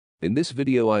In this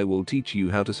video I will teach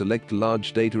you how to select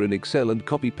large data in Excel and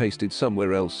copy-paste it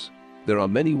somewhere else. There are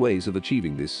many ways of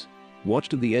achieving this. Watch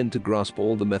to the end to grasp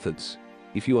all the methods.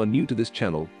 If you are new to this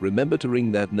channel, remember to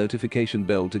ring that notification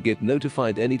bell to get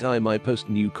notified anytime I post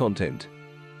new content.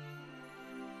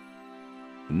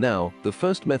 Now, the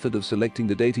first method of selecting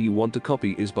the data you want to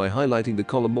copy is by highlighting the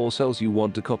column or cells you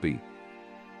want to copy.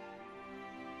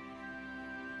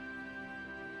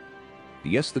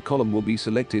 Yes, the column will be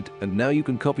selected, and now you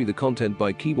can copy the content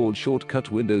by keyboard shortcut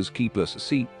Windows key plus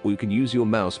C, or you can use your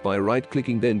mouse by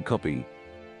right-clicking then copy.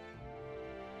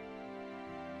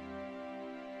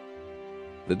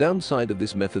 The downside of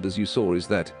this method, as you saw, is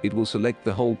that it will select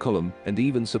the whole column and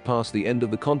even surpass the end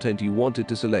of the content you wanted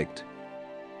to select.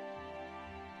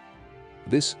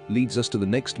 This leads us to the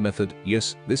next method.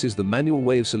 Yes, this is the manual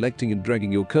way of selecting and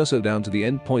dragging your cursor down to the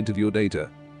end point of your data.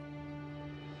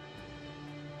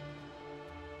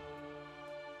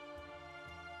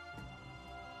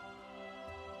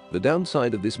 The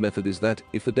downside of this method is that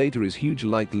if the data is huge,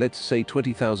 like let's say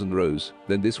 20,000 rows,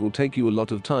 then this will take you a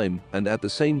lot of time, and at the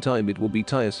same time it will be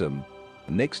tiresome.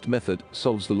 Next method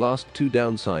solves the last two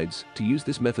downsides. To use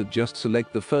this method, just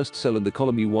select the first cell in the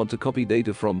column you want to copy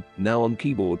data from. Now on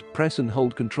keyboard, press and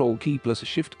hold Ctrl key plus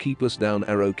Shift key plus down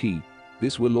arrow key.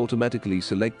 This will automatically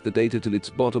select the data till its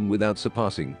bottom without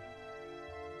surpassing.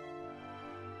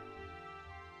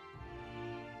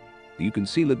 You can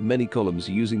select many columns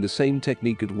using the same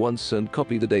technique at once and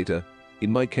copy the data.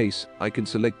 In my case, I can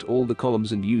select all the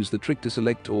columns and use the trick to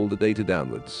select all the data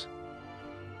downwards.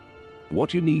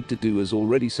 What you need to do, as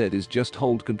already said, is just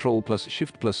hold Ctrl plus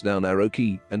Shift plus down arrow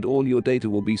key and all your data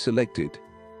will be selected.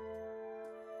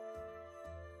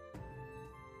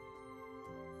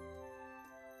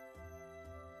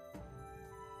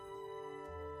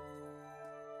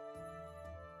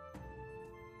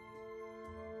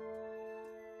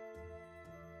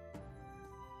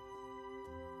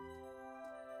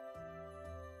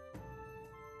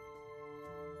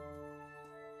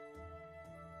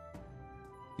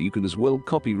 You can as well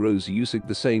copy rows using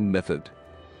the same method.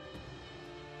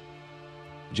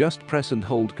 Just press and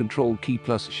hold Ctrl key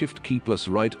plus Shift key plus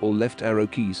right or left arrow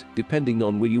keys, depending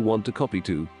on where you want to copy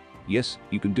to. Yes,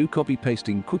 you can do copy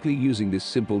pasting quickly using this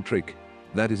simple trick.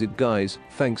 That is it, guys.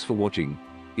 Thanks for watching.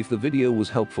 If the video was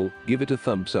helpful, give it a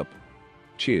thumbs up.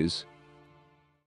 Cheers.